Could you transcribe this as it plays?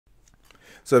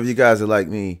So if you guys are like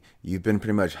me, you've been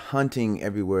pretty much hunting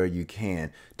everywhere you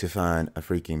can to find a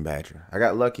freaking badger. I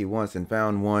got lucky once and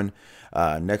found one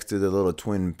next to the little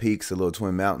twin peaks, the little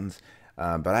twin mountains,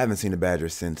 but I haven't seen a badger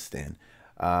since then.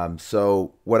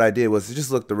 So what I did was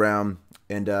just looked around,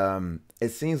 and it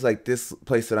seems like this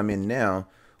place that I'm in now,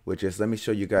 which is, let me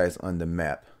show you guys on the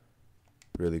map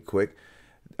really quick,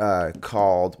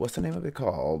 called, what's the name of it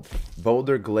called?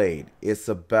 Boulder Glade.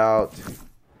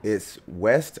 It's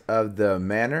west of the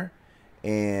manor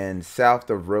and south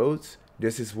of Rhodes.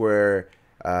 This is where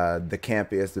the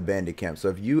camp is, the bandit camp. So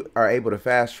if you are able to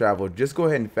fast travel, just go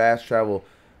ahead and fast travel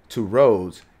to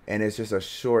Rhodes, and it's just a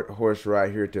short horse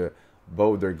ride here to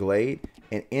Boulder Glade.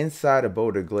 And inside of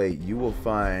Boulder Glade, you will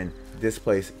find this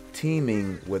place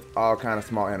teeming with all kind of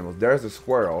small animals. There's a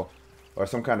squirrel or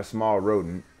some kind of small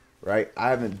rodent, right? I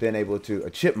haven't been able to, a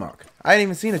chipmunk. I ain't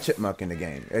even seen a chipmunk in the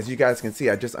game. As you guys can see,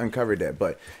 I just uncovered that.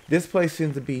 But this place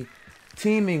seems to be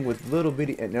teeming with little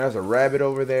bitty, and there's a rabbit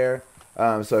over there.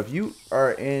 So if you're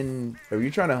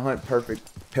trying to hunt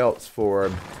perfect pelts for,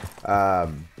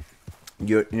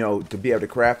 you know, to be able to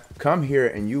craft, come here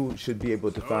and you should be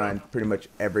able to find pretty much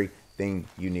everything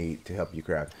you need to help you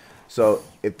craft. So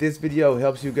if this video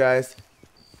helps you guys,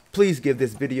 please give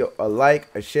this video a like,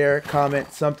 a share,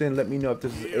 comment, something. Let me know if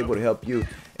this is able to help you.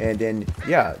 And then,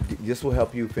 yeah, this will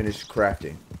help you finish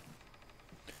crafting.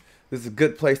 This is a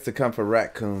good place to come for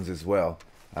raccoons as well.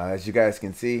 As you guys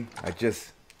can see, I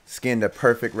just skinned a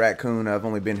perfect raccoon. I've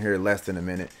only been here less than a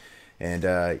minute. And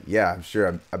yeah, I'm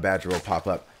sure a badger will pop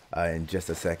up in just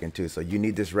a second too. So you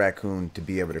need this raccoon to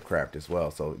be able to craft as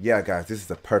well. So yeah, guys, this is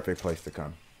the perfect place to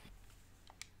come.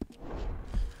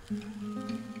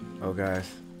 Oh,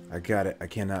 guys. I got it. I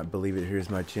cannot believe it. Here's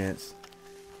my chance.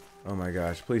 Oh my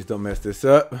gosh. Please don't mess this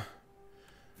up.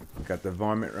 Got the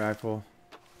varmint rifle.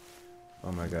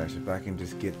 Oh my gosh. If I can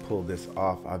just pull this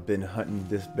off. I've been hunting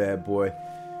this bad boy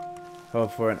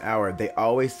for an hour. They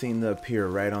always seem to appear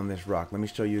right on this rock. Let me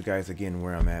show you guys again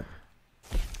where I'm at.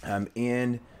 I'm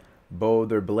in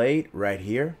Boulder Glade right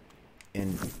here.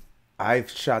 And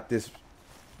I've shot this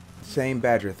same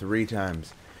badger 3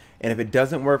 times. And if it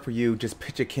doesn't work for you, just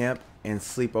pitch a camp and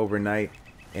sleep overnight,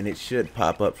 and it should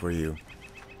pop up for you.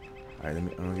 All right, I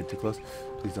don't get too close.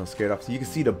 Please don't scare it off. So you can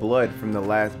see the blood from the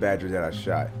last badger that I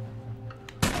shot.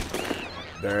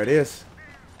 There it is,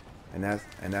 and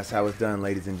that's how it's done,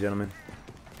 ladies and gentlemen.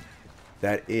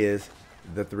 That is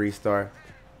the 3-star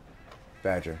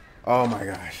badger. Oh my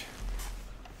gosh.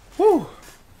 Whew.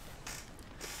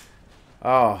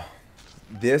 Oh,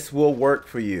 this will work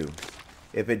for you.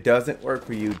 If it doesn't work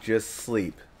for you, just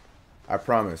sleep. I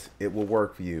promise it will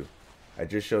work for you. I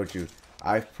just showed you.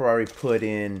 I've probably put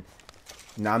in,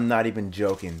 now I'm not even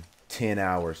joking, 10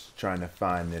 hours trying to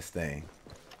find this thing.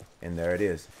 And there it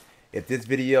is. If this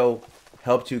video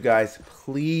helped you guys,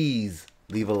 please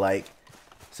leave a like.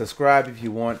 Subscribe if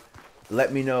you want.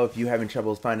 Let me know if you're having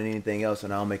trouble finding anything else,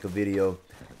 and I'll make a video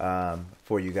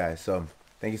for you guys. So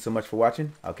thank you so much for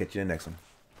watching. I'll catch you in the next one.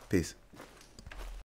 Peace.